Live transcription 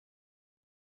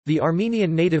The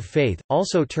Armenian Native Faith,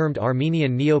 also termed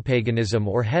Armenian neopaganism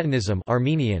or hedonism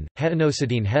Armenian,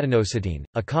 hedonosidine,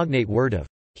 a cognate word of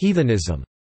heathenism,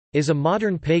 is a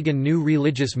modern pagan new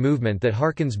religious movement that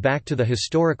harkens back to the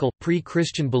historical,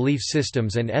 pre-Christian belief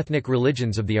systems and ethnic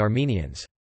religions of the Armenians.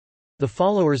 The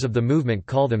followers of the movement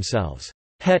call themselves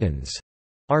hetons,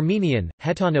 Armenian,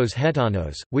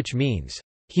 hetanos, which means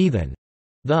heathen,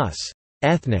 thus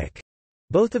ethnic,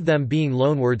 both of them being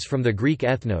loanwords from the Greek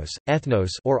ethnos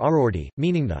or arordi,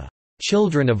 meaning the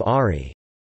children of Ari,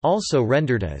 also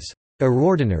rendered as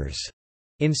Arordiners.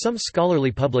 In some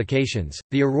scholarly publications,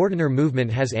 the Arordiner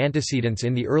movement has antecedents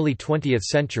in the early 20th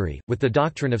century, with the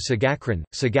doctrine of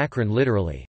Sagakran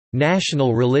literally,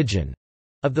 national religion,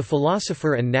 of the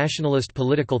philosopher and nationalist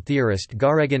political theorist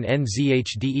Garegin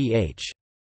Nzhdeh.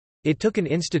 It took an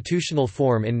institutional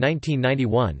form in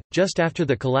 1991, just after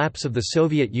the collapse of the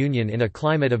Soviet Union in a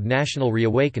climate of national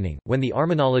reawakening, when the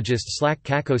Armenologist Slak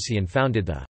Kakosian founded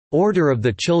the Order of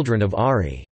the Children of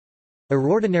Ari,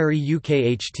 Arordinary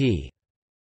Ukht.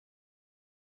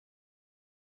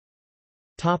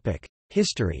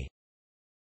 History.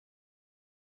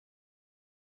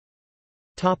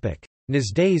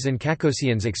 Nizdays and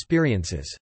Kakosian's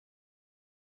experiences.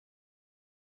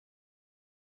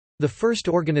 The first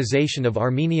organization of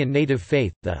Armenian Native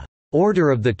Faith, the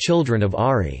Order of the Children of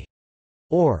Ari,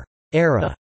 or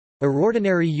ERA,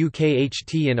 Arordinary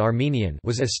Ukht in Armenian,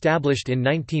 was established in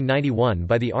 1991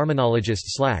 by the Armenologist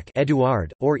Slak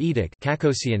Eduard, or Edic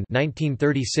Kakosian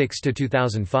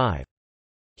 1936–2005.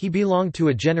 He belonged to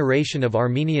a generation of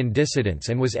Armenian dissidents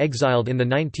and was exiled in the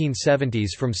 1970s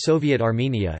from Soviet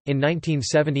Armenia. In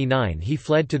 1979 he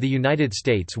fled to the United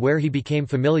States, where he became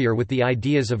familiar with the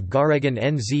ideas of Garegin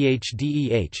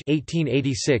Nzhdeh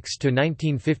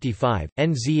 (1886–1955).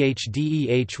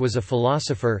 Nzhdeh was a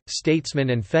philosopher,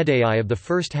 statesman and fedai of the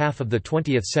first half of the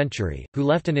 20th century, who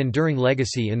left an enduring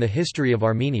legacy in the history of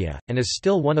Armenia, and is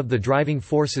still one of the driving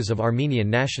forces of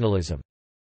Armenian nationalism.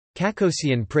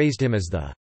 Kakosian praised him as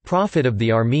the prophet of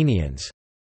the Armenians.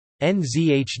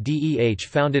 Nzhdeh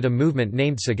founded a movement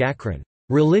named Sagakran,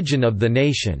 religion of the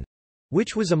nation,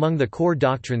 which was among the core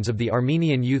doctrines of the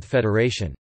Armenian Youth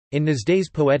Federation. In Nizday's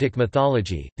poetic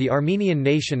mythology, the Armenian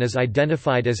nation is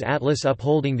identified as Atlas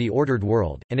upholding the ordered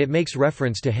world, and it makes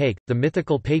reference to Haik, the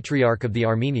mythical patriarch of the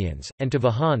Armenians, and to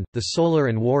Vahan, the solar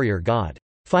and warrior god,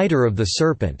 fighter of the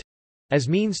serpent, as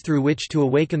means through which to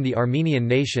awaken the Armenian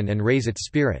nation and raise its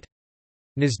spirit.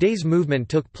 Nizday's movement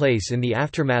took place in the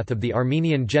aftermath of the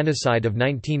Armenian genocide of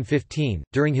 1915.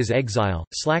 During his exile,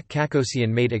 Slak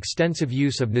Kakosian made extensive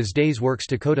use of Nizday's works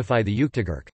to codify the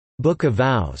Yuktagurk, Book of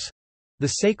Vows, the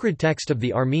sacred text of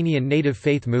the Armenian Native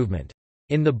Faith movement.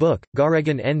 In the book,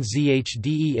 Garegin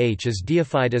Nzhdeh is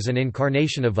deified as an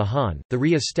incarnation of Vahan, the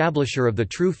re-establisher of the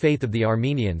true faith of the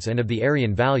Armenians and of the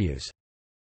Aryan values.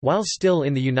 While still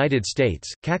in the United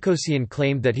States, Kakosian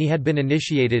claimed that he had been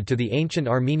initiated to the ancient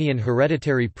Armenian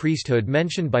hereditary priesthood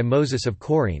mentioned by Moses of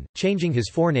Chorene, changing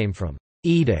his forename from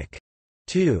Edic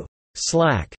to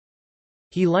Slak.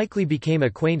 He likely became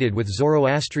acquainted with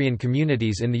Zoroastrian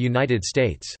communities in the United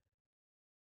States.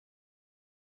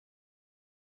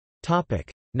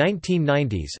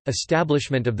 1990s –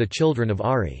 Establishment of the Children of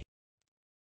Ari.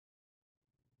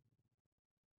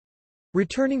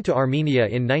 Returning to Armenia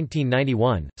in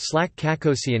 1991, Slak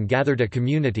Kakosian gathered a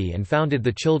community and founded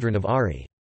the Children of Ari.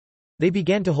 They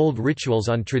began to hold rituals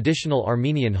on traditional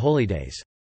Armenian holydays.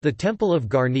 The Temple of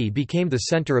Garni became the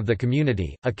center of the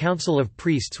community. A council of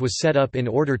priests was set up in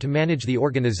order to manage the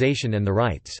organization and the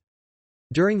rites.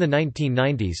 During the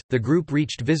 1990s, the group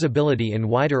reached visibility in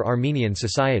wider Armenian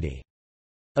society.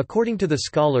 According to the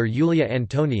scholar Yulia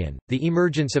Antonian, the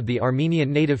emergence of the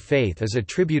Armenian Native Faith is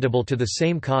attributable to the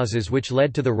same causes which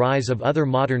led to the rise of other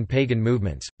modern pagan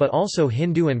movements, but also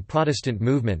Hindu and Protestant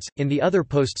movements. In the other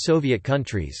post-Soviet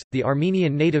countries, the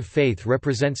Armenian Native Faith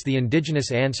represents the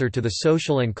indigenous answer to the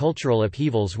social and cultural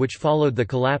upheavals which followed the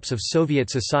collapse of Soviet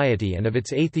society and of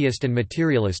its atheist and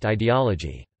materialist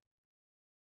ideology.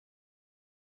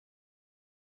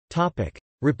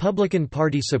 Republican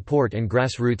Party support and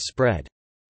grassroots spread.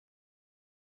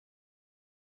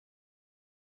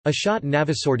 Ashat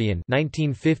Navasordian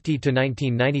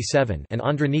 (1950–1997) and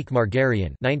Andronik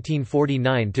Margarian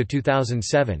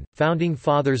 (1949–2007), founding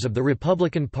fathers of the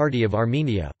Republican Party of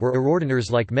Armenia, were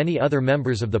Arordiners like many other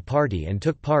members of the party and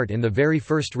took part in the very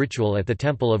first ritual at the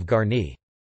Temple of Garni.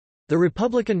 The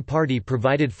Republican Party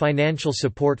provided financial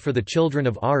support for the Children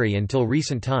of Ari until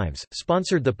recent times,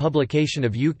 sponsored the publication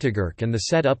of Yuktagurk and the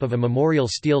set-up of a memorial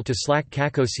stele to Slak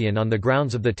Kakosian on the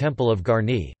grounds of the Temple of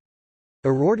Garni.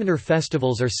 Arordiner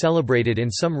festivals are celebrated in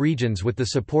some regions with the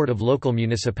support of local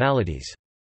municipalities.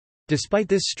 Despite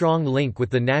this strong link with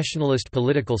the nationalist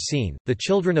political scene, the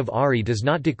Children of Ari does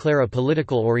not declare a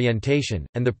political orientation,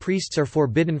 and the priests are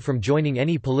forbidden from joining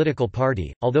any political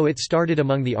party. Although it started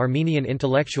among the Armenian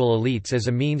intellectual elites as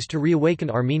a means to reawaken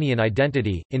Armenian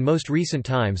identity, in most recent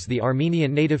times the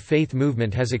Armenian Native Faith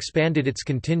movement has expanded its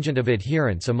contingent of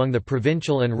adherents among the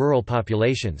provincial and rural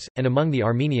populations, and among the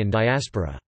Armenian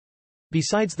diaspora.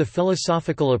 Besides the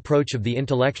philosophical approach of the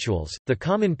intellectuals, the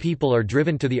common people are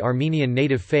driven to the Armenian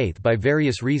Native Faith by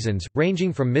various reasons,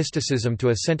 ranging from mysticism to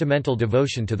a sentimental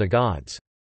devotion to the gods.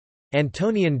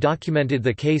 Antonian documented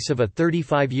the case of a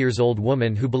 35-year-old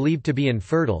woman who believed to be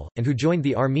infertile, and who joined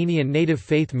the Armenian Native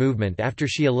Faith movement after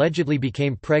she allegedly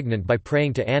became pregnant by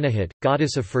praying to Anahit,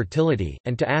 goddess of fertility,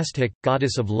 and to Astik,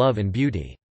 goddess of love and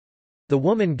beauty. The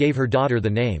woman gave her daughter the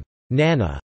name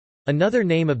Nana, another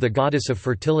name of the goddess of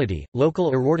fertility.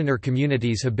 Local Irordaner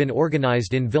communities have been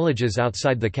organized in villages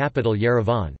outside the capital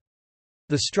Yerevan.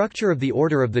 The structure of the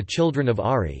Order of the Children of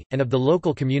Ari, and of the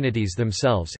local communities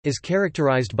themselves, is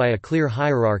characterized by a clear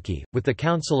hierarchy, with the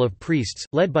Council of Priests,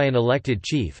 led by an elected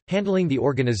chief, handling the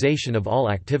organization of all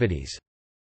activities.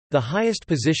 The highest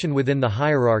position within the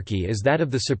hierarchy is that of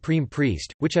the Supreme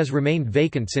Priest, which has remained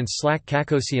vacant since Slak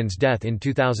Kakosian's death in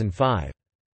 2005.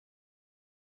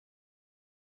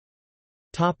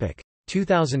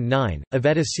 2009,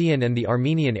 Avedisian and the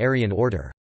Armenian Aryan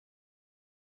Order.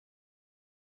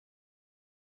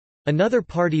 Another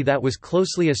party that was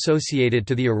closely associated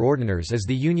to the Irordaners is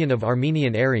the Union of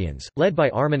Armenian Aryans, led by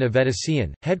Armen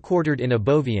Avedisian, headquartered in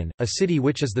Abovian, a city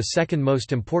which is the second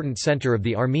most important center of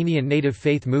the Armenian Native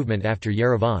Faith movement after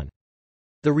Yerevan.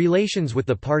 The relations with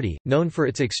the party, known for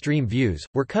its extreme views,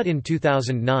 were cut in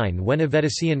 2009 when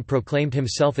Avedisian proclaimed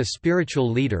himself a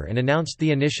spiritual leader and announced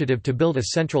the initiative to build a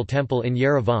central temple in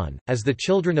Yerevan. As the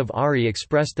Children of Ari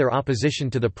expressed their opposition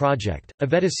to the project,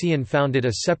 Avedisian founded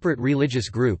a separate religious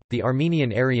group, the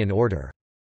Armenian Aryan Order.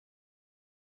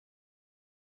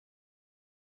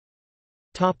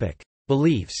 Topic: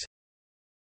 Beliefs.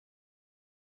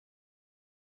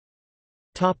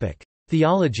 Topic: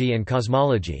 Theology and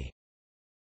cosmology.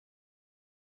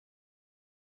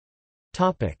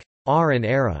 Ar and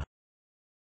Era.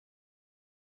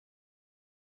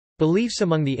 Beliefs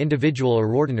among the individual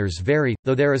Irordaners vary,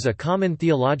 though there is a common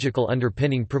theological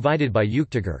underpinning provided by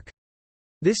Yuktagirk.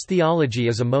 This theology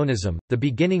is a monism. The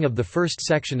beginning of the first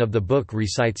section of the book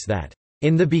recites that,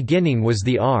 "In the beginning was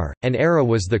the Ar, and Era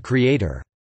was the Creator."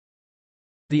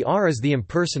 The Ar is the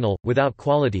impersonal, without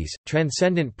qualities,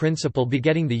 transcendent principle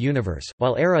begetting the universe,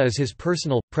 while Era is his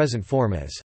personal, present form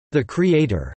as the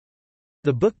Creator.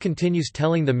 The book continues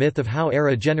telling the myth of how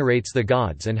Era generates the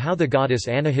gods and how the goddess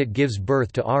Anahit gives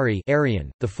birth to Ari,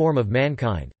 Aryan, the form of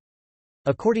mankind.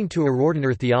 According to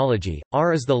Irordaner theology,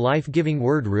 Ar is the life-giving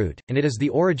word root, and it is the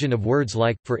origin of words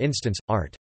like, for instance,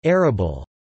 art, arable,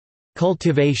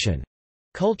 cultivation,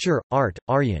 culture, art,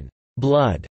 Aryan,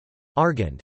 blood,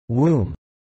 Argand, womb,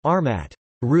 Armat,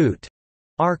 root,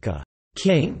 Arka,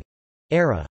 king,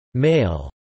 Era, male,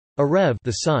 Arev,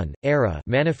 the son, Era,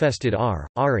 manifested Ar,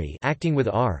 Ari, acting with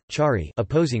Ar, Chari,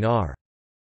 opposing Ar.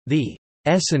 The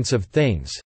essence of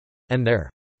things and their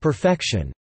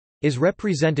perfection is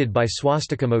represented by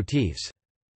swastika motifs.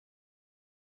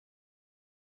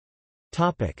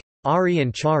 Topic: Ari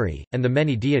and Chari and the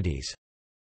many deities.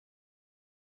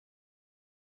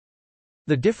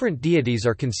 The different deities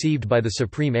are conceived by the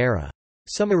supreme Era.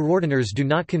 Some Irordaners do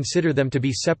not consider them to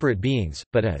be separate beings,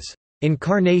 but as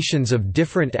incarnations of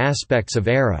different aspects of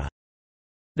Era.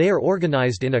 They are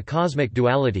organized in a cosmic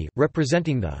duality,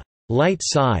 representing the light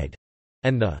side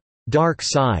and the dark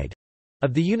side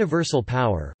of the universal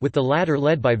power, with the latter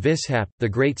led by Vishap, the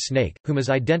great snake, whom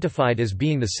is identified as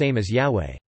being the same as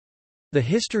Yahweh. The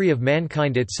history of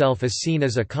mankind itself is seen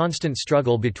as a constant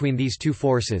struggle between these two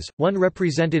forces, one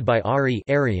represented by Ari,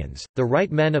 Aryans, the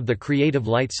right men of the creative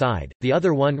light side, the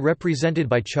other one represented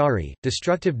by Chari,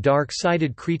 destructive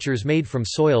dark-sided creatures made from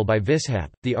soil by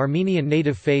Vishap. The Armenian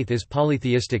Native Faith is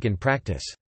polytheistic in practice.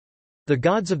 The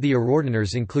gods of the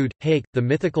Irordaners include, Haik, the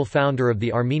mythical founder of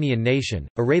the Armenian nation,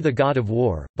 Aray the god of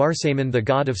war, Barsaman the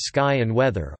god of sky and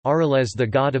weather, Ariles the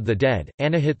god of the dead,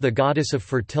 Anahit the goddess of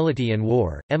fertility and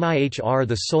war, Mihr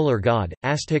the solar god,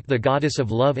 Astik the goddess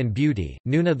of love and beauty,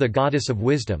 Nuna the goddess of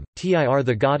wisdom, Tir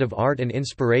the god of art and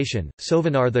inspiration,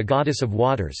 Sovanar the goddess of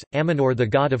waters, Amanor the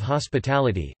god of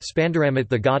hospitality, Spandaramit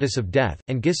the goddess of death,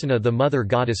 and Gisana the mother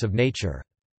goddess of nature.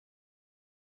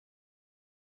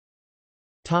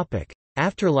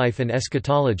 Afterlife and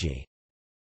eschatology.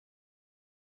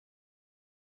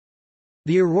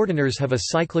 The Irordaners have a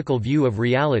cyclical view of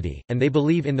reality, and they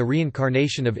believe in the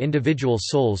reincarnation of individual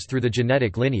souls through the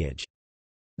genetic lineage.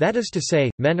 That is to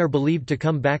say, men are believed to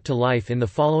come back to life in the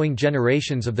following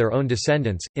generations of their own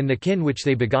descendants, in the kin which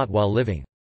they begot while living.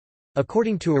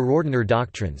 According to Arordener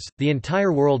doctrines, the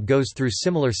entire world goes through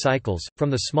similar cycles, from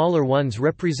the smaller ones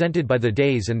represented by the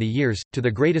days and the years, to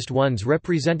the greatest ones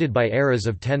represented by eras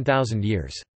of 10,000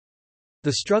 years.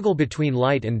 The struggle between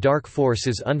light and dark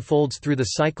forces unfolds through the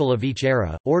cycle of each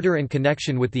era. Order and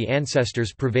connection with the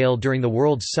ancestors prevail during the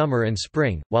world's summer and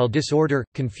spring, while disorder,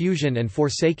 confusion and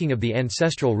forsaking of the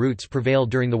ancestral roots prevail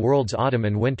during the world's autumn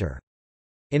and winter.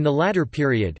 In the latter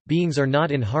period, beings are not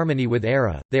in harmony with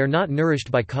era, they are not nourished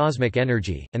by cosmic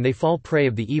energy, and they fall prey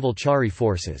of the evil Chari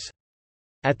forces.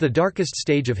 At the darkest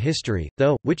stage of history,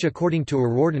 though, which according to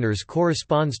Arordeners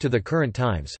corresponds to the current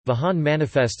times, Vahan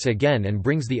manifests again and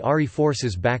brings the Ari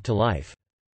forces back to life.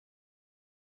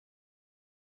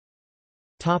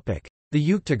 The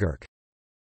Yuktagurk.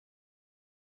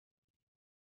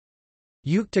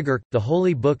 Yuktagurk, the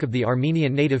holy book of the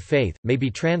Armenian Native Faith, may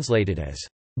be translated as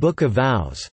Book of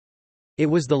Vows. It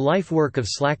was the life work of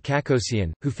Slak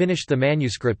Kakosian, who finished the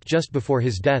manuscript just before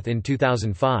his death in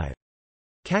 2005.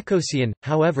 Kakosian,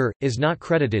 however, is not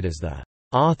credited as the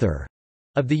author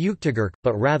of the Yuktagurk,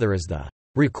 but rather as the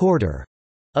recorder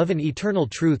of an eternal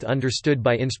truth understood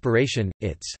by inspiration,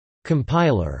 its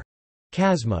compiler,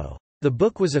 Kasmo. The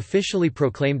book was officially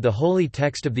proclaimed the holy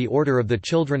text of the Order of the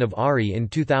Children of Ari in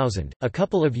 2000, a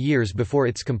couple of years before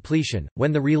its completion.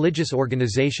 When the religious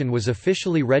organization was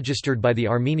officially registered by the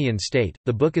Armenian state,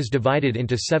 the book is divided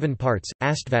into 7 parts: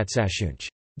 Astvatsashunch,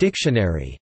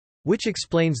 dictionary, which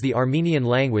explains the Armenian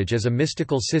language as a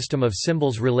mystical system of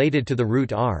symbols related to the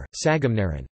root R;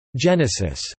 Sagamnaran,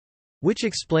 Genesis, which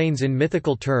explains in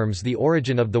mythical terms the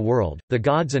origin of the world, the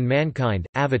gods and mankind;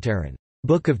 Avataran,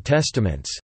 Book of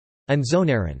Testaments, and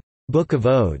Zonaran, Book of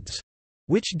Odes,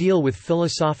 which deal with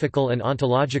philosophical and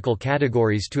ontological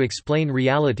categories to explain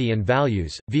reality and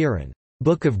values; Viran,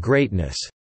 Book of Greatness,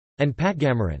 and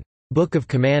Patgamaran, Book of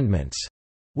Commandments,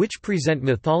 which present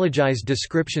mythologized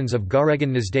descriptions of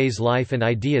Garegan Nizday's life and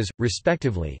ideas,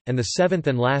 respectively; and the 7th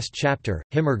and last chapter,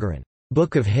 Himmergaran,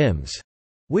 Book of Hymns,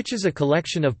 which is a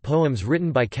collection of poems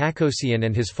written by Kakosian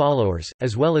and his followers,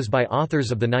 as well as by authors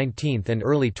of the 19th and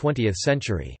early 20th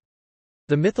century.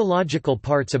 The mythological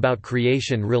parts about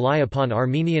creation rely upon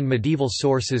Armenian medieval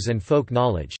sources and folk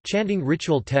knowledge. Chanting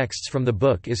ritual texts from the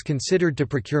book is considered to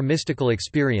procure mystical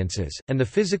experiences, and the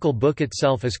physical book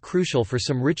itself is crucial for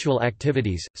some ritual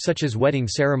activities, such as wedding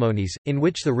ceremonies, in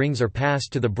which the rings are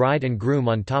passed to the bride and groom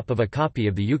on top of a copy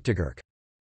of the Yuktagurk.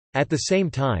 At the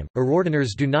same time,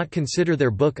 Arordeners do not consider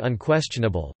their book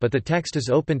unquestionable, but the text is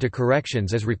open to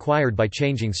corrections as required by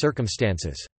changing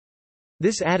circumstances.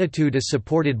 This attitude is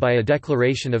supported by a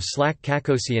declaration of Slak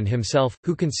Kakosian himself,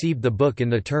 who conceived the book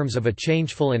in the terms of a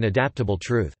changeful and adaptable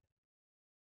truth.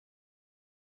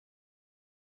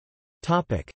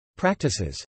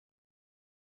 Practices.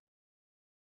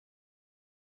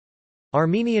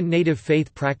 Armenian Native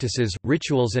Faith practices,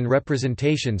 rituals and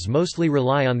representations mostly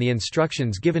rely on the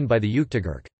instructions given by the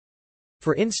Yuktagurk.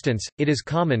 For instance, it is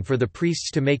common for the priests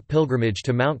to make pilgrimage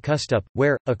to Mount Kustup,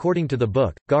 where, according to the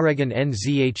book, Garegan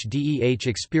Nzdeh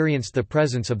experienced the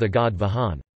presence of the god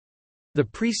Vahan. The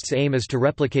priest's aim is to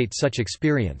replicate such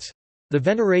experience. The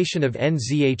veneration of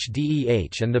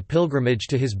Nzdeh and the pilgrimage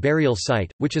to his burial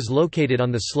site, which is located on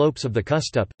the slopes of the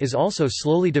Kustup, is also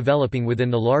slowly developing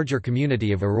within the larger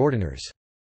community of Arordeners.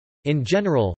 In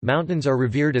general, mountains are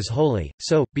revered as holy,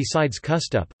 so, besides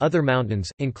Kustup, other mountains,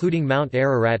 including Mount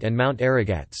Ararat and Mount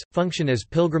Aragats, function as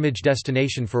pilgrimage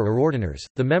destination for Arordeners.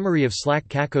 The memory of Slak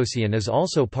Kakosian is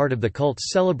also part of the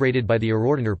cults celebrated by the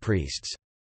Arordener priests.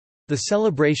 The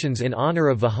celebrations in honor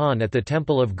of Vahan at the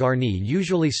Temple of Garni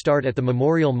usually start at the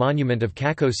memorial monument of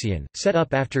Kakosian, set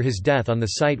up after his death on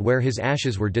the site where his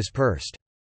ashes were dispersed.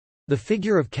 The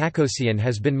figure of Kakosian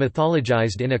has been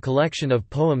mythologized in a collection of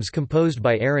poems composed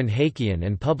by Aaron Hakian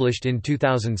and published in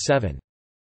 2007.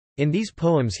 In these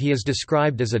poems he is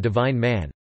described as a divine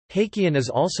man. Hakian is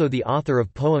also the author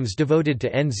of poems devoted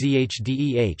to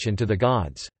Nzdeh and to the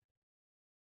gods.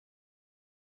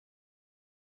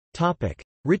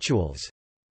 Rituals.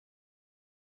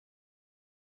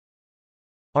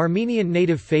 Armenian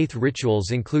Native Faith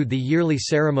rituals include the yearly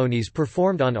ceremonies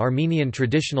performed on Armenian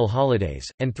traditional holidays,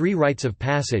 and 3 rites of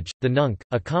passage: the nunk,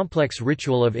 a complex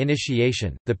ritual of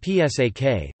initiation; the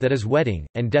psak, that is wedding,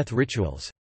 and death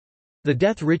rituals. The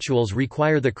death rituals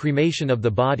require the cremation of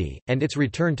the body, and its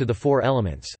return to the 4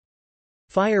 elements.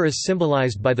 Fire is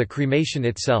symbolized by the cremation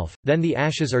itself, then the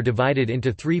ashes are divided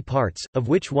into 3 parts, of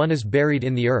which one is buried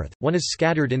in the earth, one is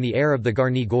scattered in the air of the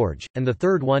Garni Gorge, and the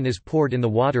third one is poured in the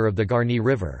water of the Garni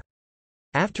River.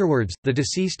 Afterwards, the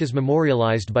deceased is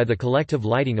memorialized by the collective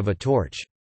lighting of a torch.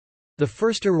 The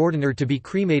first Erordiner to be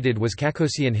cremated was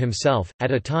Kakosian himself,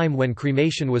 at a time when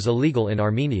cremation was illegal in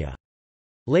Armenia.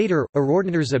 Later,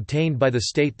 Erordiners obtained by the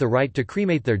state the right to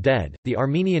cremate their dead. The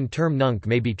Armenian term nunc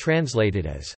may be translated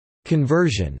as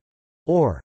conversion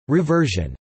or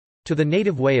reversion to the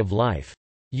native way of life.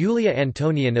 Julia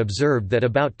Antonian observed that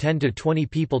about 10 to 20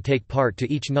 people take part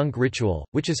to each nunc ritual,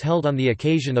 which is held on the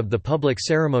occasion of the public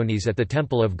ceremonies at the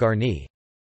Temple of Garni.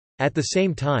 At the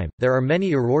same time, there are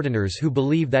many Erordiners who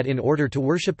believe that in order to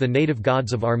worship the native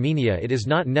gods of Armenia it is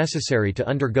not necessary to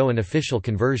undergo an official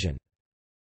conversion.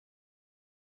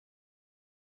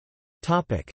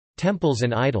 Temples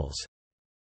and idols.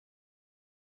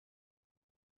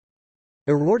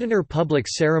 Erordiner public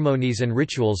ceremonies and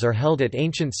rituals are held at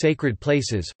ancient sacred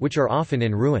places, which are often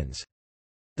in ruins.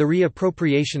 The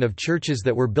reappropriation of churches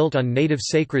that were built on native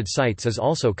sacred sites is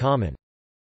also common.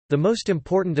 The most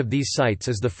important of these sites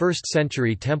is the 1st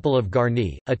century Temple of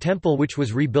Garni, a temple which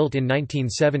was rebuilt in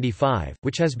 1975,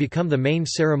 which has become the main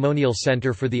ceremonial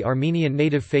center for the Armenian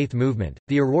Native Faith movement.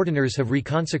 The Erordiners have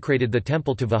reconsecrated the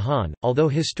temple to Vahan, although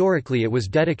historically it was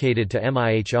dedicated to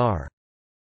Mihr.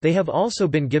 They have also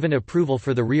been given approval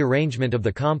for the rearrangement of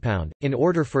the compound, in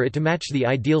order for it to match the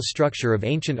ideal structure of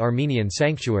ancient Armenian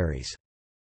sanctuaries.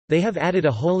 They have added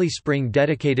a holy spring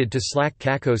dedicated to Slak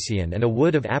Kakosian and a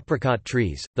wood of apricot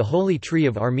trees, the holy tree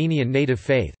of Armenian Native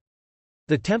Faith.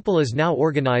 The temple is now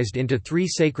organized into 3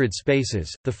 sacred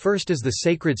spaces, the first is the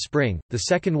sacred spring, the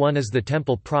second one is the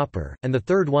temple proper, and the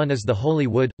third one is the holy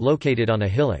wood, located on a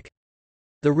hillock.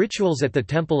 The rituals at the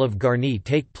Temple of Garni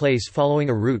take place following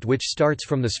a route which starts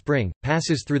from the spring,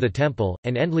 passes through the temple,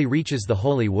 and endly reaches the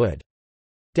holy wood.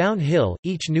 Downhill,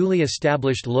 each newly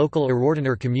established local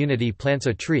Erordiner community plants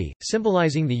a tree,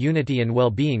 symbolizing the unity and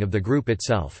well-being of the group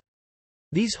itself.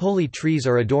 These holy trees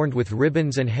are adorned with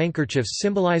ribbons and handkerchiefs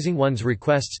symbolizing one's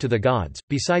requests to the gods.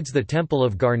 Besides the Temple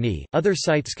of Garni, other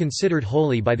sites considered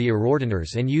holy by the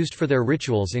Erordiners and used for their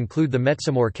rituals include the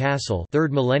Metsamor Castle,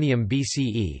 3rd millennium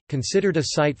BCE, considered a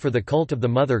site for the cult of the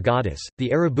mother goddess; the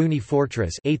Erebuni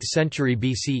Fortress, 8th century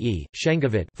BCE;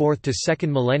 Shengavit, 4th to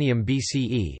 2nd millennium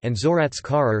BCE, and Zorat's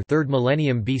Karar, 3rd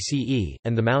millennium BCE,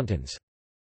 and the mountains.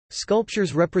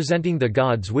 Sculptures representing the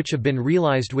gods which have been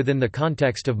realized within the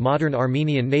context of modern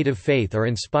Armenian native faith are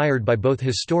inspired by both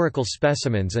historical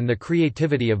specimens and the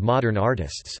creativity of modern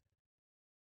artists.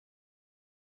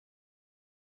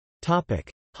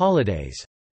 Holidays.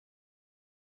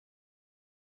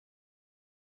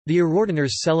 The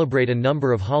Erordiners celebrate a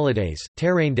number of holidays: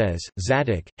 Teraindes,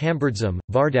 Zadok, Hamburdzum,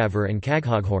 Vardavar and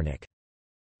Kaghaghornik.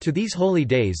 To these holy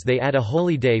days they add a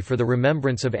holy day for the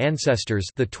remembrance of ancestors,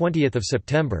 the 20th of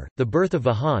September, the birth of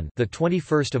Vahan, the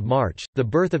 21st of March, the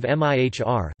birth of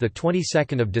Mihr, the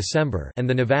 22nd of December, and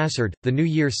the Navasard, the new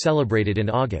year celebrated in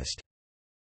August.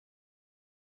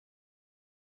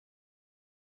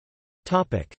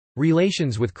 Topic: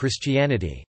 Relations with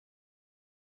Christianity.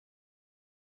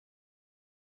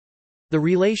 The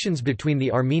relations between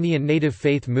the Armenian Native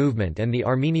Faith movement and the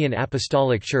Armenian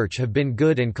Apostolic Church have been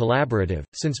good and collaborative,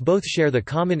 since both share the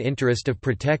common interest of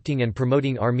protecting and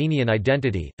promoting Armenian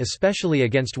identity, especially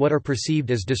against what are perceived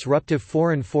as disruptive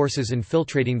foreign forces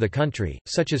infiltrating the country,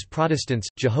 such as Protestants,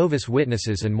 Jehovah's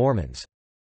Witnesses and Mormons.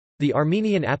 The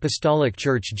Armenian Apostolic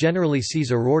Church generally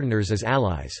sees Erordiners as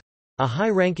allies. A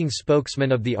high-ranking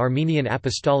spokesman of the Armenian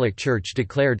Apostolic Church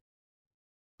declared,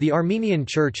 "The Armenian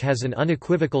Church has an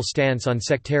unequivocal stance on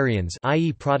sectarians,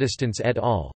 i.e. Protestants et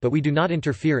al., but we do not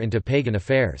interfere into pagan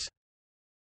affairs."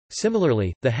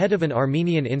 Similarly, the head of an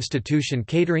Armenian institution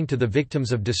catering to the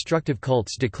victims of destructive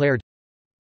cults declared,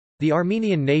 "The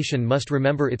Armenian nation must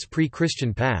remember its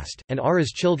pre-Christian past, and are as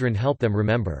children help them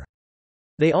remember."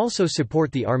 They also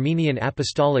support the Armenian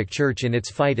Apostolic Church in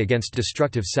its fight against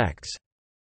destructive sects.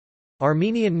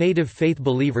 Armenian Native Faith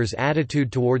believers'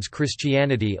 attitude towards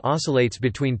Christianity oscillates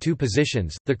between two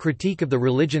positions: the critique of the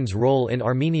religion's role in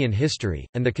Armenian history,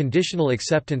 and the conditional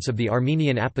acceptance of the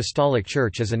Armenian Apostolic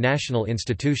Church as a national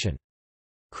institution.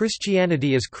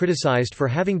 Christianity is criticized for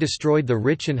having destroyed the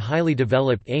rich and highly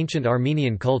developed ancient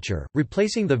Armenian culture,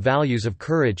 replacing the values of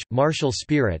courage, martial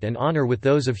spirit and honor with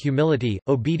those of humility,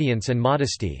 obedience and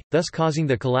modesty, thus causing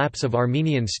the collapse of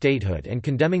Armenian statehood and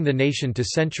condemning the nation to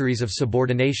centuries of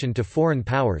subordination to foreign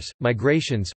powers,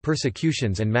 migrations,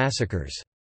 persecutions and massacres.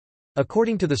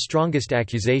 According to the strongest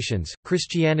accusations,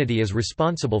 Christianity is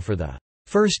responsible for the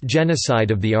first genocide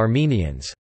of the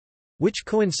Armenians, which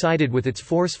coincided with its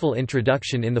forceful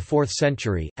introduction in the 4th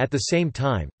century. At the same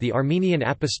time, the Armenian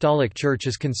Apostolic Church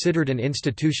is considered an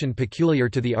institution peculiar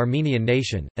to the Armenian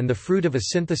nation, and the fruit of a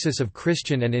synthesis of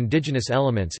Christian and indigenous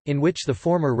elements, in which the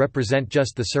former represent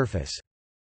just the surface.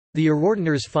 The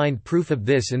Irordiners find proof of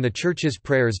this in the Church's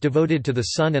prayers devoted to the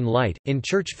sun and light, in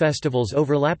church festivals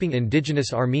overlapping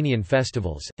indigenous Armenian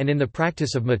festivals, and in the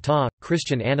practice of matah,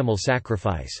 Christian animal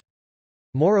sacrifice.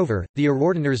 Moreover, the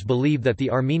Irordiners believe that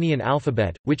the Armenian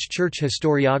alphabet, which church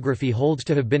historiography holds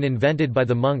to have been invented by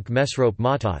the monk Mesrop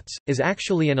Matats, is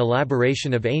actually an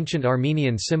elaboration of ancient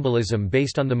Armenian symbolism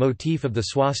based on the motif of the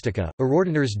swastika.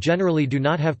 Irordiners generally do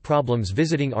not have problems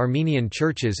visiting Armenian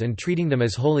churches and treating them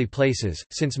as holy places,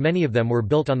 since many of them were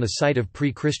built on the site of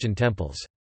pre-Christian temples.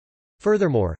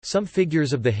 Furthermore, some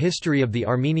figures of the history of the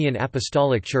Armenian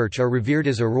Apostolic Church are revered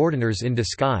as Irordiners in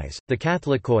disguise: the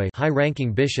Catholicoi,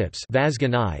 high-ranking bishops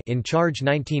Vazganai in charge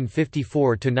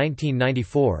 1954 to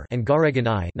 1994 and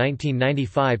Gareganai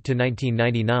 1995 to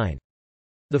 1999.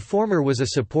 The former was a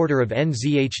supporter of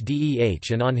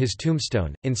Nzdeh, and on his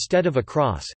tombstone, instead of a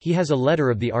cross, he has a letter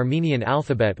of the Armenian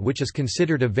alphabet which is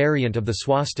considered a variant of the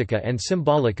swastika and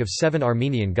symbolic of 7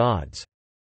 Armenian gods.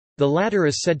 The latter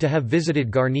is said to have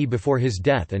visited Garni before his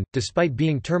death and, despite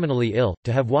being terminally ill,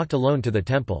 to have walked alone to the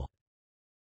temple.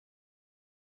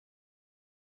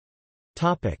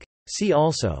 See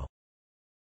also: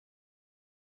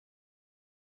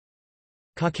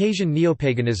 Caucasian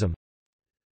neopaganism,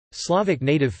 Slavic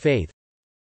Native Faith,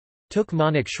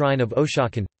 Tuk-Manik Shrine of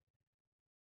Oshakhan.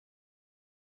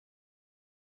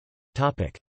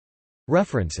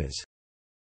 References.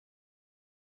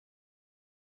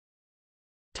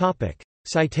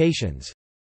 Citations.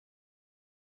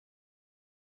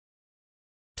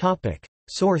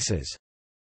 Sources.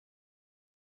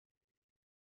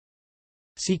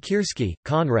 Sikorsky,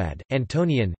 Konrad,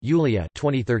 Antonian, Yulia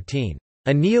 2013.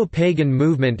 A Neo-Pagan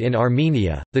Movement in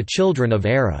Armenia, The Children of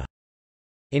Era.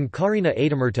 In Karina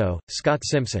Adamerto, Scott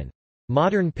Simpson.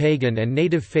 Modern Pagan and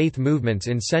Native Faith Movements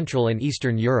in Central and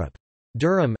Eastern Europe.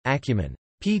 Durham, Acumen.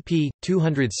 pp.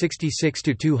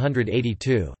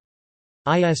 266–282.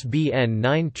 ISBN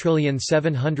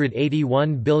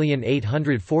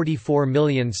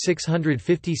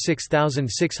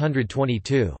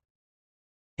 9781844656622.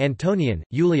 Antonian,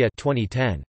 Yulia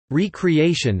 2010.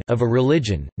 Recreation of a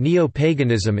Religion,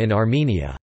 Neo-Paganism in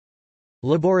Armenia.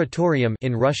 Laboratorium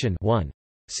in Russian 1.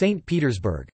 St.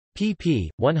 Petersburg. pp.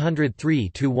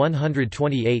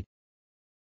 103–128.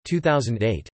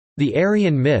 2008. The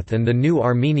Aryan Myth and the New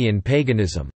Armenian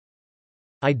Paganism.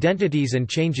 Identities and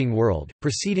Changing World,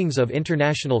 Proceedings of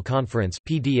International Conference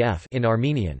PDF in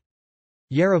Armenian.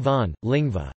 Yerevan,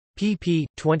 Lingva. pp.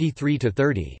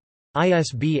 23–30.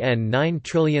 ISBN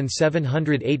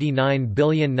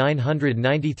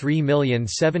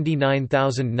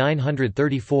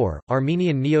 9789993079934.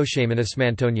 Armenian Neoshamanism.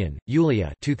 Antonian,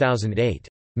 Yulia 2008.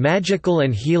 Magical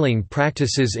and Healing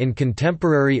Practices in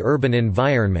Contemporary Urban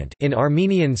Environment in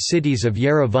Armenian Cities of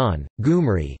Yerevan,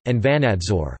 Gyumri, and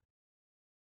Vanadzor.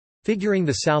 Figuring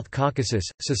the South Caucasus,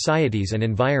 Societies and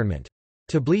Environment.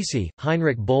 Tbilisi,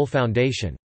 Heinrich Böll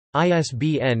Foundation.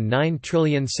 ISBN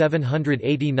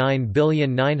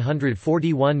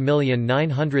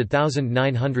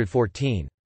 9789941940914.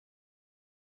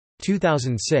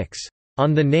 2006.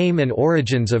 On the Name and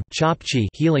Origins of Chapchi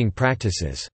Healing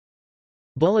Practices.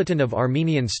 Bulletin of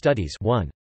Armenian Studies 1.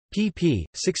 pp.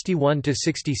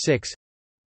 61–66.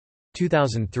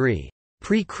 2003.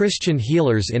 Pre-Christian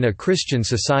Healers in a Christian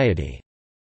Society.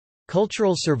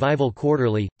 Cultural Survival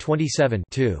Quarterly, 27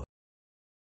 2.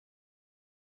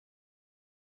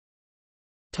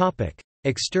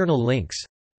 External links.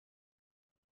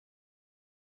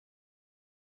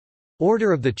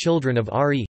 Order of the Children of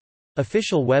Ari —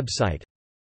 official website.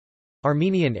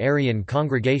 Armenian Aryan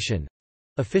Congregation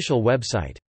 — official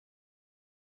website.